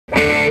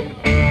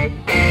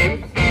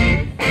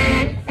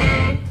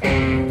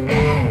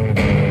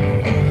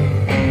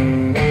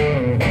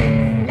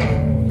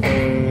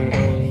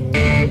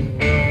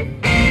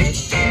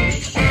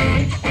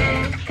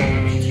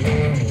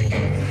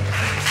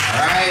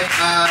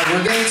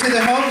we're getting to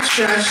the home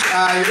stretch.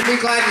 You're going to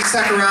be glad you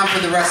stuck around for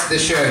the rest of the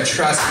show.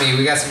 Trust me,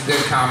 we got some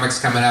good comics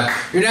coming up.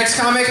 Your next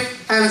comic,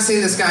 haven't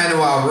seen this guy in a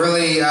while.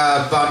 Really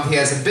bummed he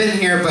hasn't been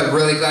here, but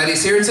really glad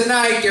he's here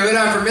tonight. Give it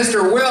up for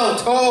Mr.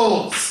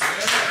 Towles.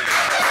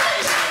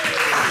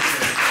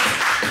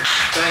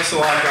 Thanks a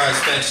lot, guys.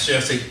 Thanks,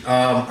 Jesse.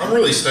 I'm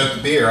really stoked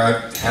to be here.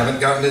 I haven't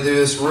gotten to do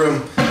this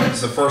room.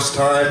 It's the first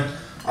time.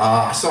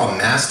 I saw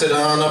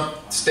Mastodon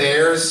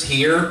upstairs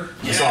here.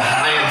 I saw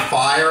High and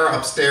Fire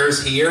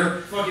upstairs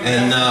here.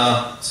 And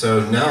so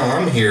now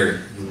I'm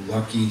here, you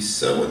lucky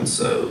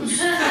so-and-sos.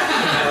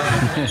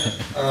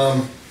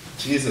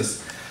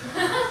 Jesus.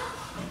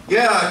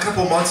 Yeah, a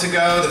couple months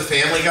ago, the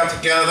family got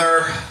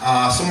together.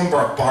 Someone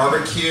brought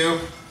barbecue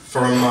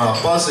from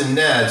Buhse and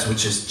Ned's,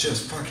 which is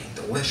just fucking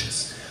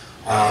delicious.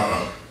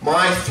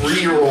 My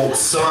 3-year-old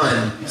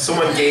son,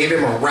 someone gave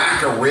him a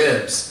rack of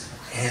ribs.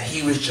 And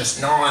he was just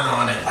gnawing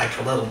on it like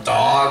a little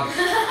dog.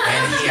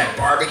 And he had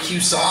barbecue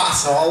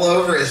sauce all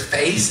over his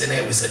face, and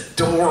it was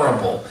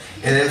adorable.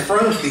 And in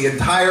front of the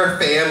entire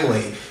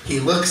family, he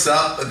looks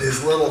up with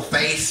his little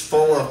face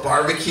full of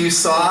barbecue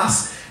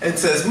sauce and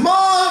says,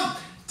 "Mom,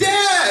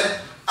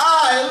 Dad,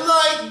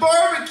 I like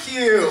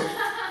barbecue.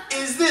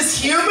 Is this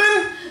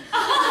human?"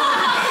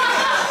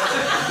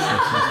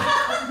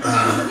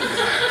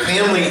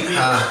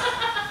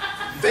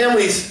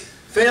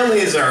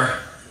 Families are,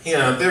 you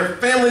know, their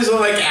families are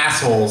like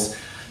assholes.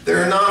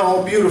 They're not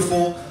all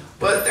beautiful,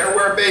 but they're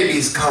where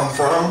babies come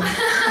from.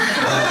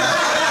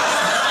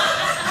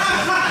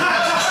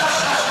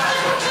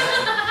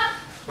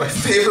 My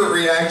favorite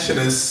reaction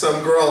is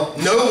some girl,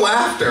 no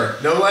laughter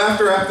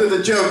after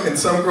the joke, and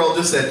some girl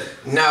just said,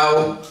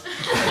 "No."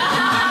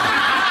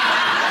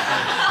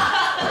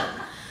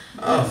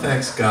 Oh,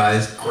 thanks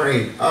guys,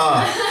 great.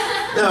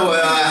 No,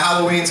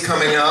 Halloween's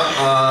coming up.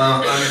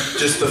 I'm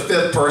just the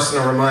 5th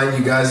person to remind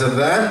you guys of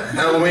that.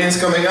 Halloween's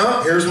coming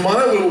up. Here's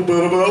my little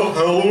bit about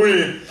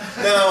Halloween.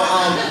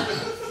 Now,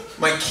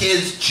 my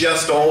kid's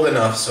just old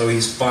enough, so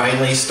he's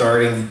finally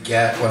starting to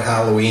get what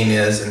Halloween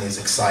is, and he's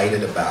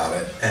excited about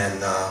it.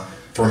 And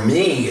for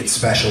me, it's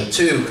special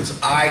too, because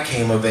I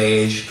came of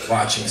age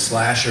watching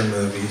slasher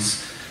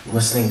movies,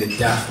 listening to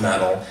death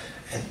metal,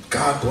 and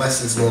God bless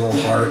his little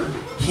heart,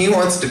 he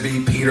wants to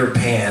be Peter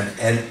Pan,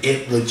 and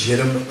it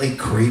legitimately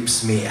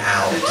creeps me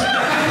out.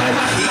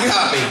 Like, he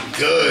got me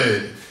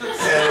good.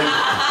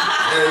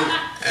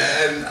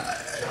 And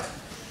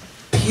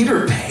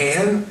Peter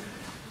Pan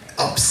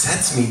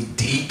upsets me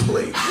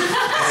deeply. And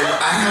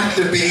I have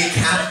to be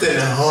Captain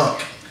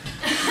Hook.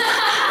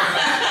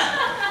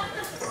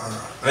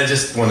 I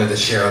just wanted to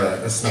share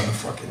that. That's not a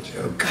fucking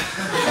joke.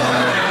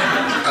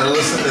 I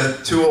listened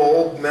to 2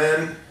 old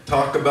men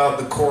talk about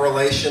the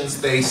correlations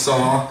they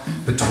saw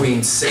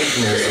between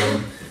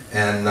Satanism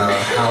and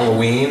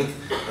Halloween.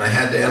 And I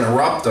had to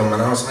interrupt them,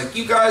 and I was like,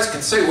 you guys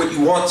can say what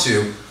you want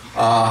to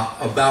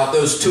about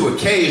those 2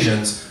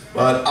 occasions,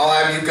 but I'll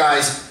have you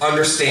guys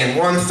understand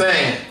one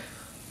thing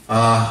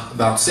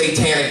about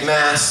Satanic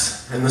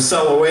Mass and the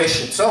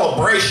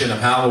celebration of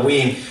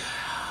Halloween.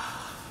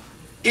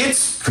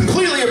 It's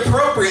completely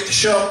appropriate to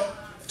show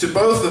up to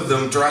both of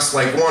them dressed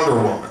like Wonder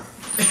Woman.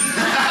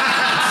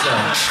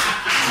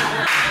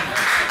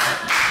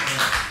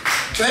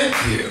 Thank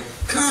you.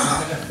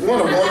 God, what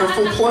a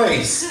wonderful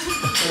place.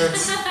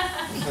 Let's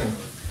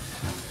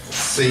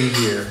see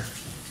here.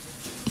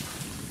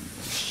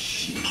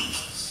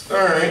 Jesus.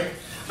 All right.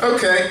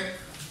 Okay.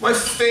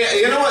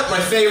 You know what? My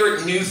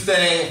favorite new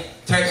thing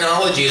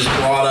technology has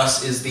brought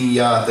us is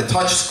the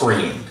touch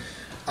screen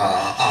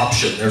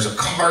option. There's a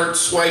card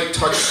swipe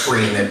touch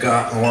screen they've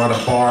got in a lot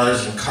of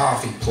bars and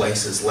coffee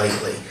places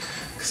lately.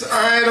 Because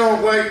I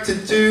don't like to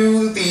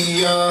do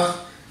the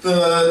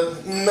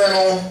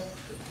mental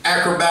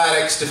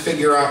acrobatics to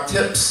figure out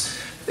tips.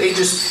 They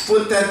just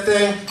flip that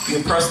thing,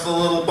 you press the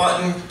little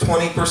button,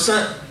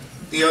 20%,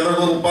 the other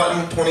little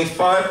button,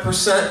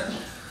 25%.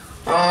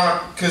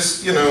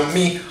 Because, you know,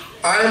 me,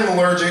 I'm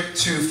allergic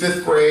to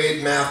 5th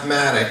grade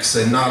mathematics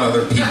and not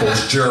other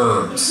people's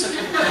germs.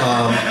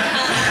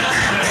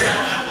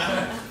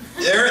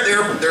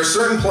 There are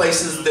certain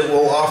places that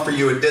will offer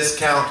you a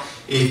discount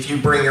if you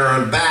bring your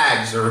own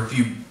bags or if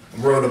you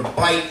rode a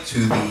bike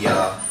to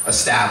the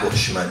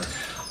establishment.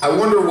 I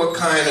wonder what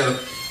kind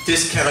of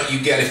discount you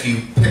get if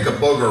you pick a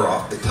booger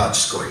off the touch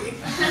screen.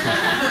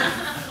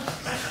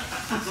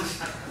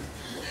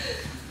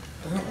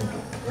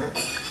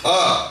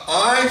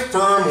 I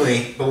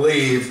firmly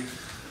believe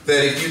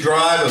that if you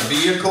drive a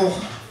vehicle,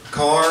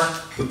 car,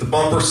 with the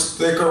bumper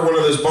sticker, one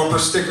of those bumper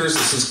stickers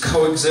that says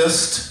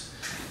coexist,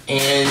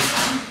 and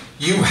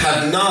you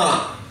have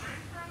not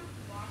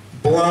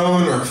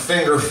blown or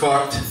finger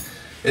fucked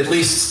at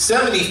least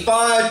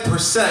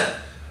 75%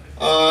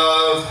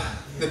 of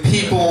the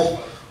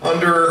people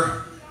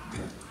under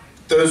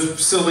those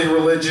silly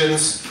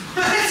religions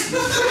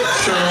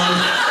shown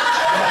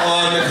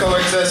on the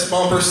coexist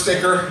bumper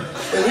sticker,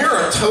 and you're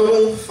a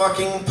total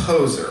fucking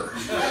poser.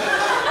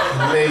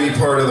 Maybe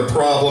part of the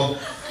problem.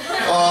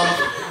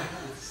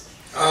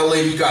 I'll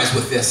leave you guys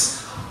with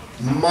this.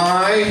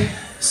 My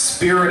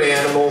spirit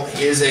animal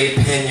is a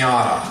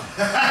piñata.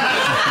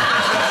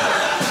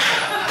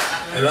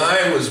 And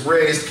I was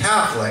raised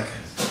Catholic,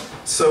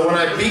 so when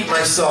I beat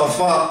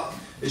myself up,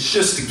 it's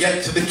just to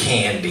get to the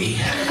candy.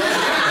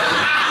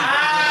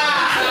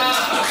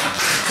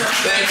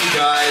 Thank you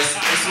guys.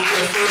 This is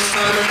my first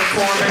time at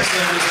McCormack's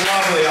and it was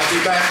lovely. I'll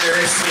be back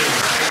very soon.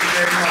 Thank you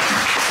very much.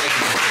 Thank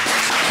you.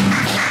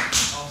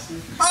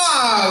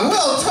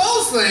 Will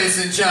Towles, ladies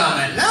and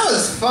gentlemen. That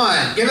was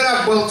fun. Give it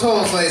up, Will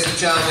Towles, ladies and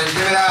gentlemen.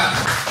 Give it up.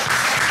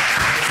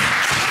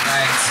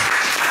 Thanks.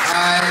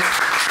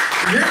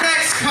 Your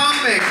next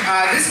comic,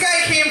 this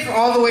guy came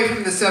all the way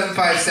from the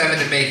 757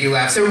 to make you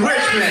laugh. So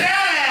Richmond,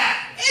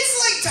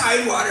 it's like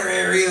Tidewater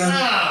area.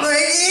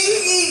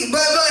 Like,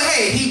 but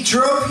hey, he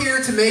drove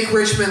here to make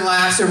Richmond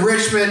laugh. So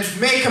Richmond,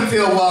 make him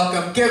feel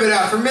welcome. Give it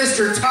up for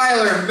Mr.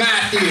 Tyler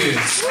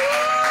Matthews.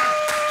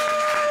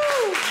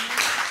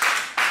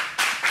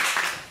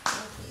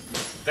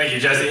 Thank you,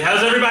 Jesse.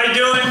 How's everybody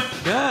doing?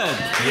 Good.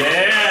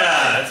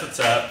 Yeah, that's what's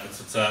up. That's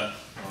what's up.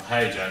 Oh,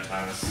 hi, John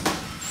Thomas.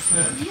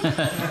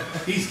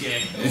 He's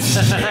gay.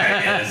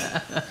 Yeah, he is.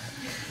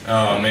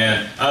 Oh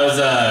man, I was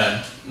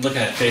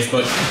looking at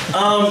Facebook.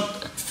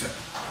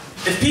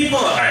 If people,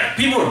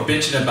 people are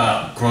bitching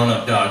about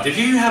grown-up dogs. If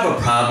you have a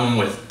problem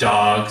with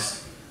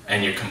dogs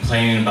and you're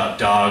complaining about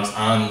dogs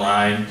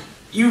online,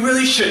 you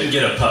really shouldn't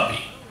get a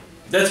puppy.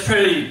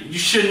 You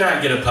should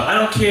not get a puppy. I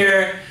don't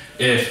care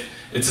if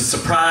it's a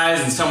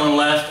surprise and someone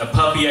left a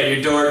puppy at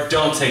your door,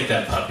 don't take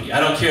that puppy. I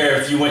don't care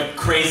if you went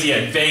crazy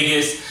at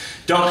Vegas,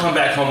 don't come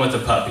back home with a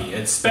puppy.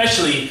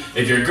 Especially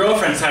if your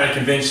girlfriend's trying to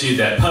convince you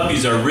that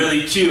puppies are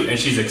really cute and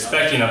she's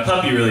expecting a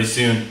puppy really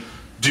soon,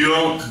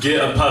 don't get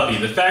a puppy.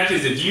 The fact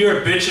is, if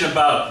you're bitching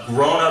about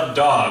grown-up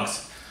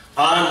dogs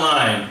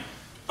online,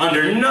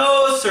 under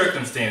no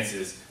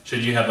circumstances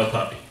should you have a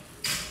puppy.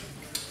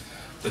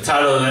 The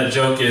title of that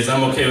joke is,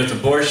 I'm okay with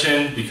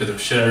abortion because of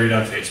shit I read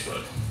on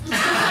Facebook.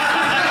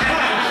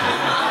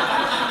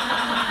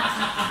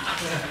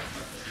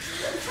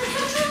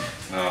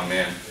 Oh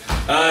man.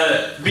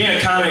 Being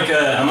a comic,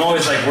 I'm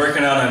always like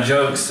working out on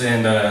jokes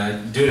and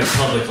doing it in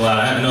public a lot.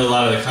 I know a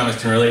lot of the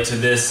comics can relate to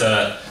this,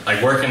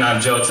 like working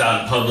on jokes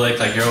out in public,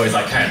 like you're always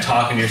like kind of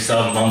talking to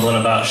yourself, mumbling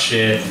about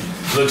shit.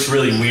 It looks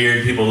really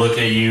weird. People look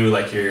at you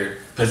like you're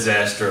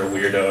possessed or a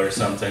weirdo or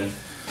something.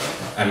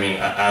 I mean,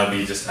 I'll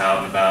be just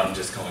out and about and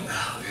just going,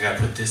 oh, I gotta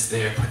put this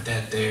there, put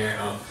that there.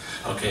 Oh,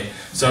 okay.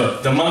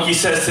 So the monkey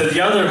says to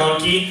the other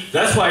monkey,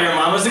 that's why your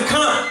mama's a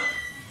cunt.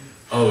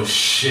 Oh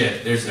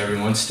shit, there's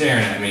everyone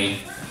staring at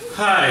me.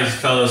 Hi,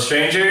 fellow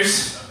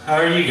strangers. How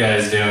are you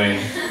guys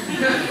doing?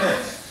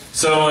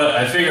 So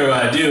I figure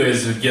what I do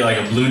is get like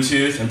a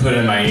Bluetooth and put it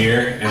in my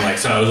ear, and like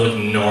so I would look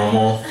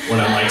normal when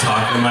I'm like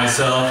talking to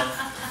myself.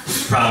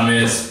 The problem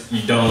is,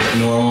 you don't look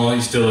normal,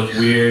 you still look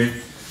weird.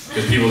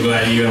 Because people go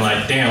at you and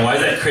like, damn, why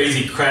is that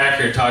crazy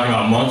cracker talking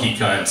about monkey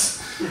cunts?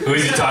 Who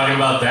is he talking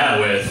about that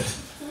with?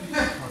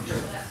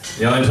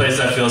 The only place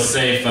I feel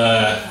safe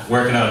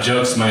working out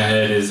jokes in my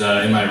head is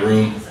in my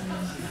room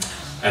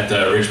at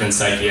the Richmond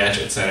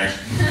Psychiatric Center.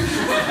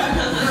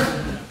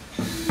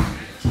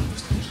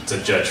 It's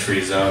a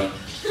judge-free zone.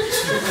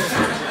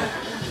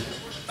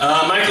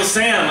 Michael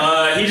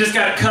Sam, he just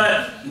got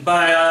cut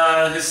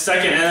by his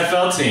second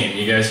NFL team.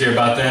 You guys hear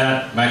about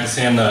that? Michael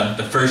Sam,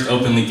 the first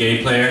openly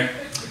gay player.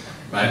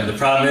 Right? The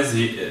problem is,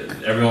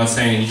 everyone's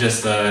saying he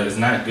just is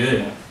not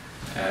good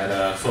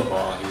at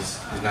football. He's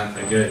not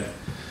that good.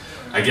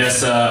 I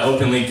guess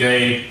openly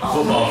gay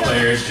football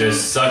players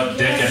just suck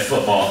dick at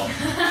football.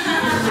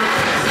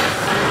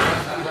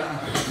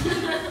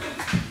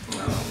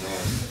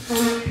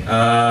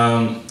 Oh,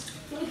 man.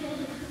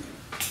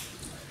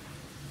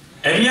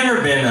 Have you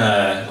ever been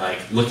like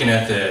looking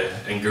at the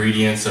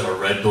ingredients of a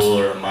Red Bull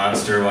or a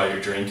Monster while you're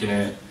drinking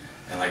it?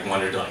 And like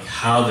wondered like,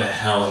 how the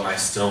hell am I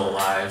still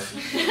alive?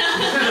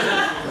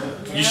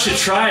 You should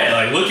try it.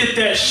 Like look at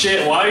that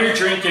shit while you're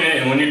drinking it,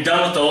 and when you're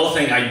done with the whole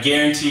thing, I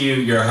guarantee you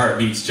your heart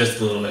beats just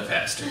a little bit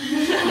faster.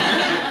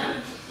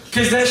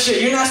 Cause that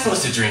shit, you're not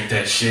supposed to drink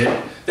that shit.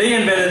 They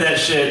invented that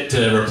shit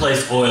to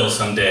replace oil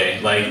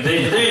someday. Like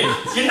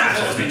you're not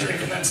supposed to be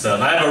drinking that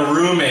stuff. I have a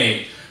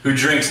roommate who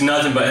drinks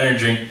nothing but energy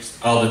drinks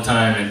all the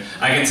time, and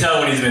I can tell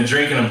when he's been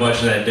drinking a bunch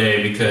of that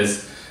day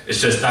because it's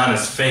just on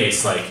his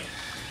face. Like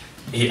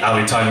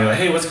I'll be talking to him like,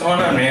 hey, what's going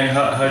on, man?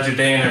 How's your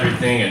day and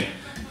everything? And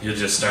he'll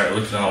just start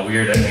looking all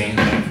weird at me.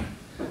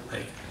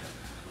 Like,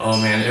 oh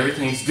man,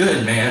 everything's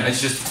good, man. It's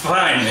just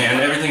fine, man.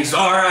 Everything's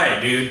all right,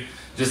 dude.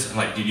 I'm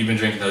like, dude, you've been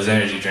drinking those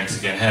energy drinks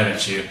again,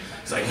 haven't you?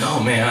 He's like, no,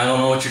 man, I don't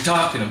know what you're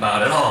talking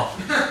about at all.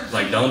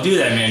 Like, don't do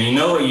that, man. You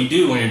know what you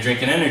do when you're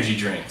drinking energy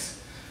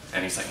drinks.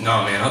 And he's like,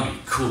 no, man, I'll be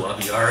cool. I'll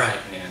be all right,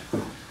 man.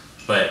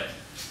 But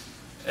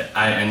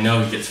I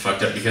know he gets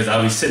fucked up because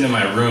I'll be sitting in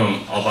my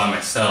room all by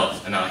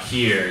myself and I'll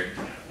hear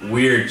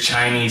weird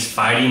Chinese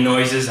fighting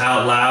noises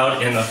out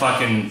loud in the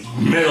fucking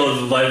middle of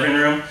the living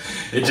room.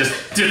 It just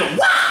did a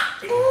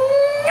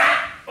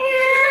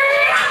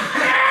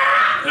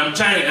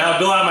and I'll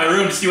go out of my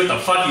room to see what the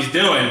fuck he's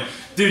doing.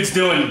 Dude's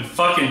doing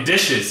fucking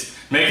dishes,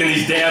 making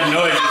these damn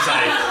noises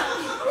like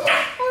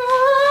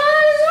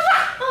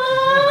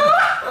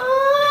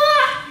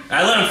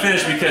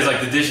finish because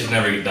like the dishes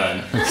never get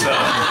done. So.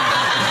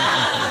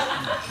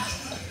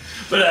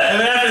 But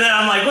and after that,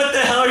 I'm like, what the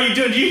hell are you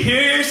doing? Do you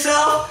hear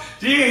yourself?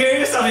 Do you hear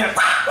yourself? And,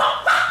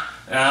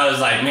 and I was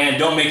like, man,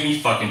 don't make me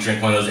fucking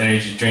drink one of those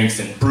energy drinks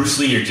and Bruce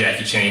Lee or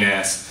Jackie Chan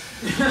ass.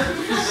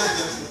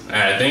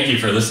 Alright, thank you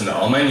for listening to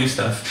all my new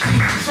stuff.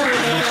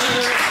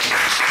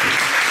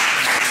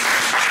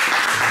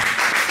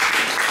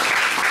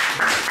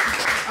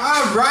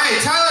 All right,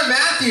 Tyler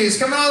Matthews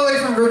coming all the way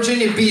from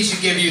Virginia Beach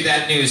to give you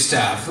that new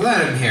stuff.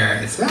 Let him hear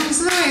it. That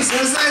was nice.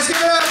 That was nice. Give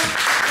it up.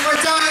 One more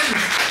time.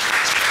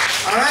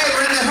 All right,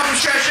 we're in the home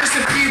stretch. Just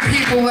a few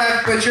people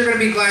left, but you're going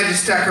to be glad you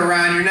stuck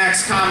around. Your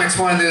next comic's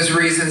one of those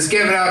reasons.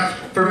 Give it up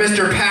for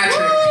Mr.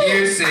 Patrick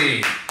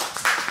Buhse.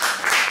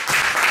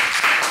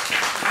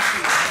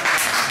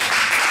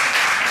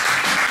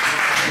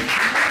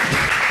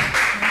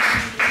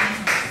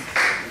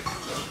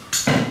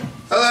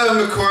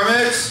 Hello,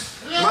 McCormack's.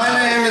 My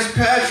name is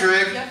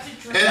Patrick,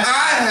 and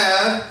I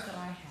have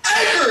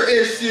anger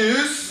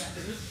issues.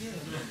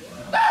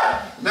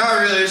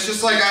 Not really, it's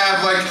just like I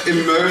have like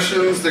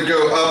emotions that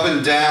go up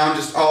and down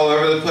just all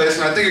over the place,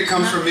 and I think it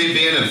comes from me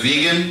being a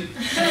vegan.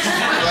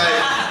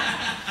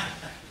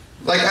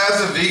 Like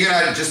as a vegan,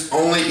 I just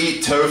only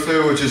eat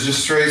tofu, which is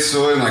just straight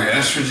soy and like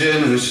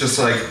estrogen, and it's just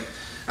like,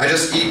 I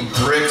just eat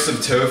bricks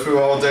of tofu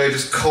all day,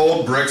 just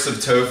cold bricks of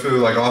tofu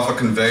like off a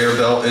conveyor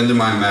belt into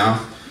my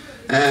mouth.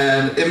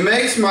 And it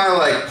makes my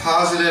like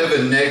positive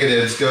and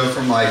negatives go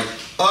from like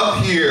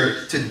up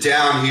here to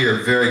down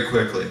here very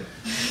quickly.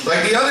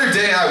 Like the other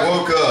day I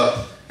woke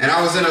up and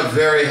I was in a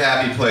very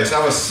happy place. I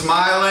was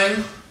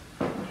smiling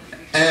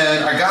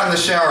and I got in the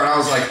shower and I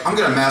was like, I'm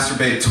gonna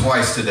masturbate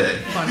twice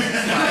today.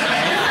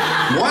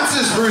 Once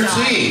is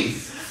routine.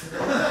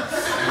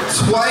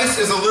 Twice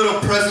is a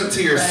little present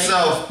to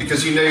yourself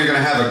because you know you're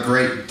gonna have a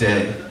great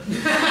day.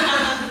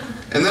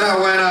 And then I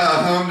went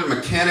home to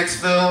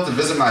Mechanicsville to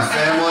visit my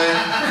family.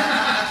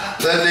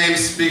 That name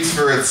speaks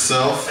for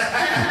itself.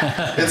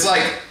 It's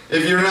like,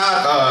 if you're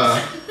not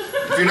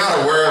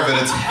aware of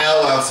it, it's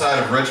hell outside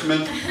of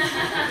Richmond.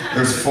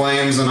 There's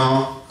flames and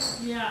all.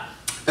 Yeah.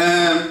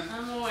 And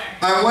I'm aware.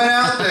 I went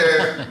out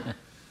there,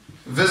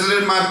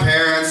 visited my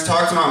parents,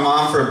 talked to my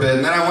mom for a bit,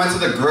 and then I went to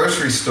the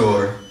grocery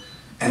store.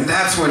 And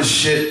that's when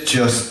shit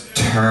just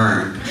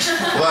turned.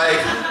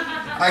 Like,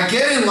 I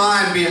get in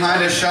line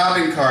behind a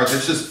shopping cart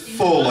that's just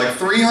full, like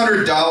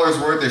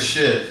 $300 worth of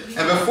shit.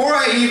 And before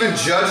I even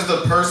judge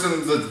the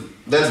person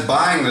that's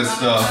buying this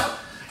stuff,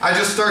 I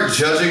just start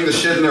judging the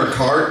shit in their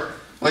cart.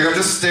 Like I'm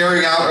just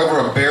staring out over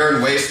a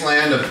barren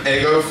wasteland of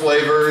Eggo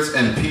flavors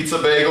and pizza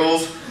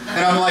bagels.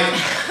 And I'm like,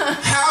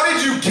 how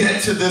did you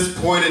get to this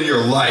point in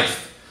your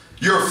life?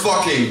 You're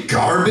fucking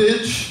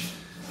garbage.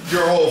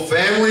 Your whole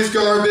family's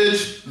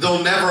garbage.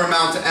 They'll never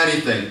amount to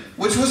anything.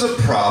 Which was a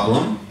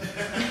problem.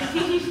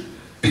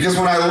 Because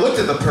when I looked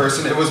at the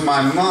person, it was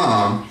my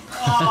mom.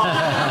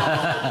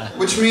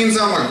 Which means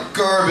I'm a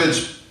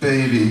garbage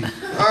baby.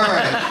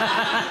 Alright.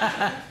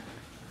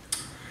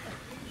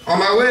 On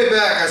my way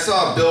back, I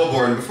saw a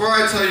billboard. And before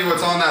I tell you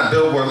what's on that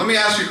billboard, let me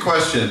ask you a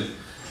question.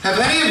 Have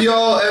any of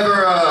y'all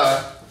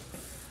ever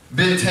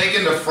been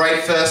taken to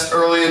Fright Fest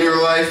early in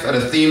your life at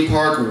a theme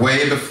park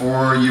way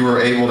before you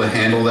were able to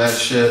handle that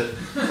shit?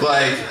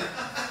 Like,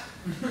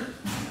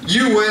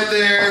 you went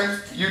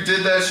there, you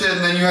did that shit,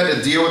 and then you had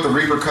to deal with the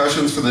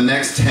repercussions for the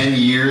next 10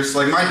 years.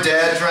 Like, my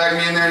dad dragged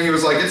me in there and he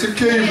was like, it's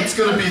okay, it's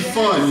gonna be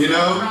fun, you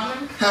know?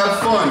 Have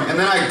fun. And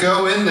then I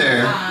go in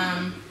there,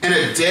 and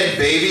a dead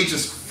baby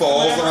just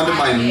falls onto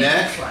my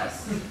neck,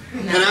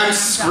 and I'm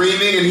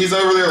screaming, and he's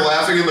over there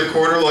laughing in the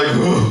corner like,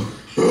 ugh,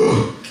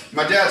 ugh.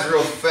 My dad's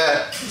real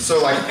fat,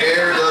 so like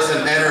air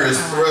doesn't enter his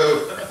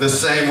throat the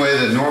same way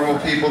that normal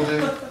people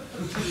do.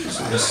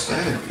 So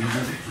aesthetic,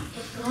 man.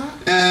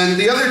 And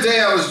the other day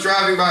I was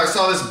driving by, I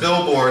saw this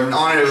billboard, and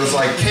on it was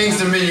like King's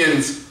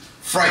Dominion's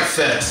Fright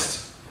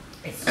Fest.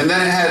 And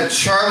then it had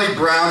Charlie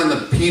Brown and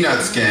the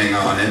Peanuts Gang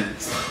on it.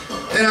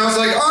 And I was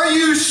like, are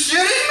you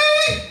shitting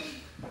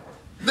me?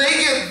 They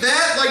get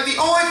that? Like the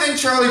only thing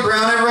Charlie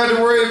Brown ever had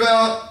to worry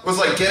about was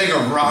like getting a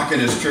rock in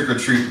his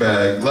trick-or-treat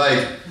bag.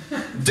 Like,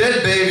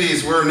 dead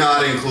babies were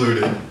not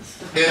included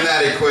in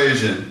that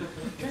equation.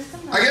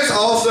 I guess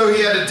also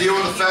he had to deal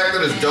with the fact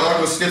that his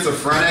dog was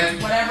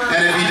schizophrenic,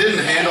 and if he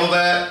didn't handle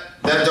that,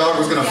 that dog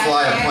was going to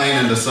fly a plane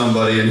into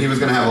somebody, and he was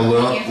going to have a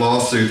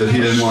lawsuit that he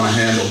didn't want to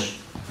handle.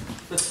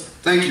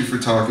 Thank you for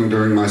talking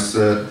during my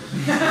set.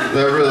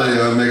 That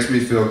really makes me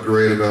feel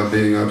great about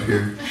being up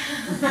here.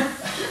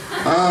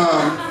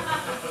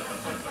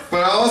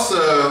 But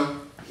also,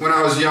 when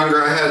I was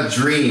younger, I had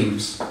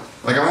dreams.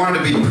 Like, I wanted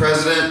to be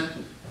president.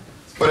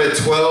 But at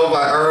 12,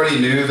 I already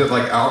knew that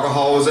like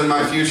alcohol was in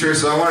my future,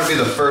 so I wanted to be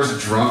the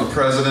first drunk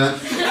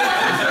president.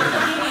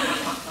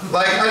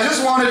 Like, I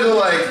just wanted to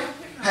like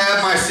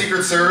have my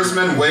Secret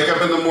Servicemen wake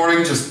up in the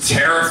morning just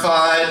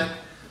terrified.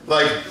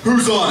 Like,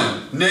 who's on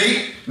him?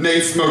 Nate?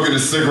 Nate's smoking a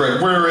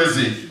cigarette. Where is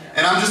he?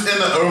 And I'm just in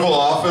the Oval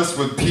Office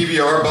with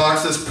PBR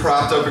boxes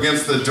propped up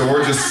against the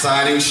door, just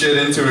signing shit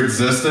into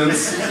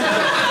existence.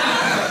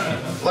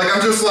 Like,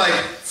 I'm just like,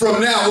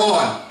 from now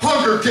on,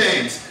 Hunger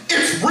Games,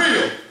 it's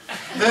real.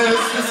 And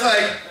it's just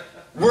like,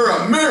 we're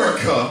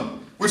America,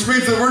 which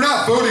means that we're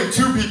not voting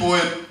two people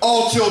in.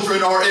 All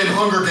children are in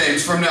Hunger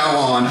Games from now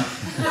on.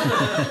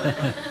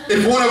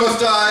 If one of us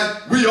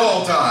died, we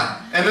all die.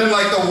 And then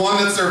like the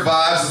one that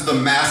survives is the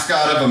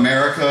mascot of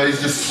America. He's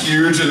just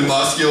huge and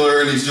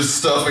muscular and he's just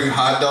stuffing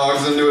hot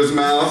dogs into his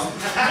mouth.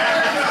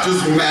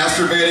 Just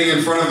masturbating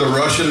in front of the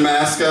Russian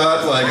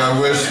mascot. Like, I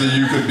wish that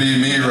you could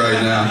be me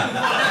right now.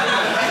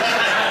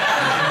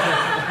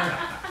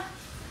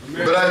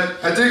 But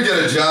I did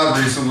get a job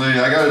recently.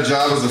 I got a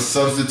job as a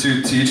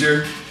substitute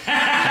teacher.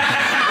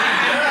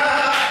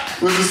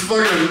 Which is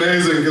fucking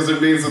amazing because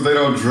it means that they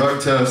don't drug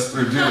test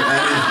or do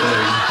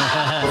anything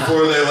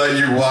before they let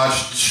you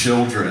watch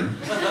children.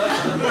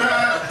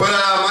 But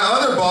my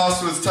other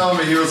boss was telling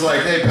me, he was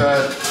like, hey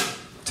Pat,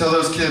 tell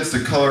those kids to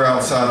color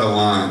outside the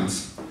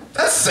lines.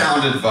 That's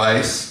sound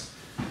advice.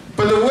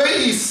 But the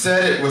way he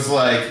said it was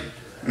like,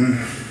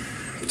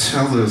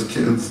 tell those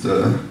kids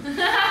to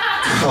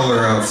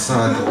color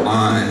outside the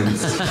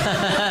lines.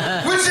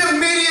 Which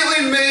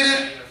immediately made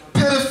it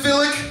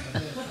pedophilic.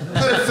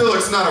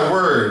 Pedophilic's not a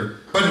word,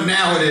 but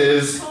now it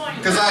is,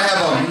 because I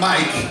have a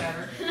mic.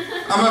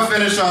 I'm gonna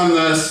finish on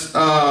this.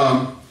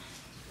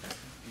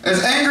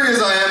 As angry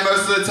as I am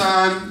most of the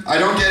time, I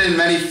don't get in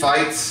many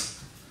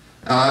fights.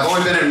 I've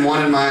only been in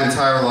one in my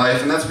entire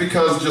life, and that's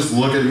because, just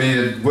look at me,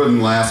 it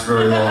wouldn't last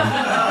very long.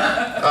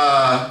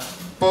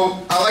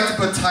 But I like to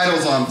put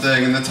titles on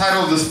things, and the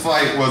title of this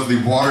fight was The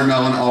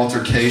Watermelon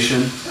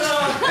Altercation.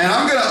 And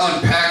I'm gonna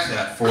unpack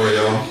that for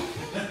you.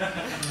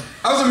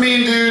 I was a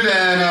mean dude,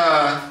 and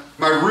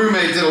my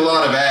roommate did a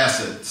lot of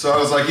acid, so I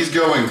was like, he's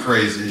going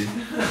crazy.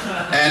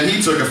 And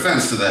he took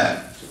offense to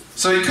that.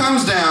 So he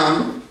comes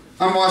down,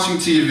 I'm watching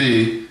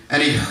TV,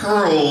 and he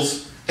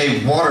hurls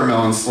a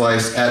watermelon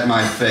slice at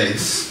my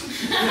face.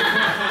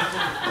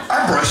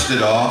 I brushed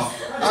it off.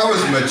 I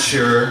was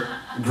mature,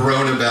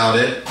 grown about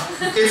it.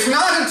 It's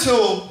not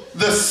until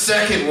the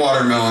second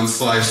watermelon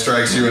slice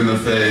strikes you in the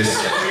face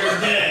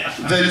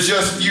that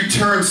just you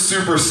turn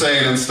Super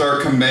Saiyan and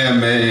start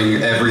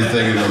Kamehamehaing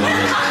everything in the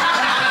room.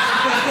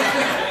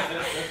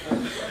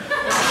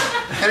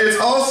 And it's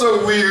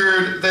also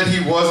weird that he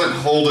wasn't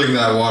holding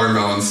that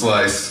watermelon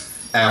slice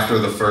after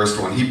the first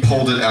one. He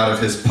pulled it out of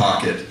his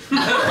pocket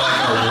like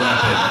a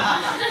weapon.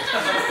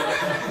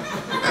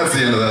 That's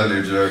the end of that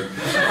new joke.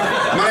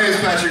 My name is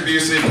Patrick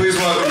Buhse. Please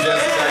welcome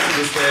Jesse back to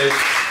the stage.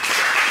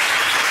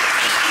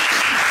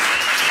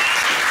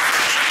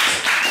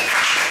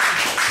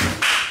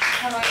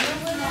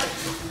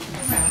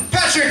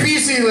 Patrick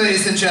Buhse,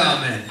 ladies and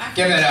gentlemen.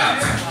 Give it up.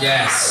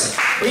 Yes.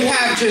 We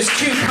have just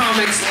 2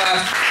 comics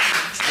left,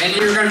 and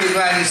you're going to be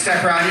glad you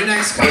stuck around. Your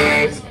next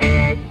comic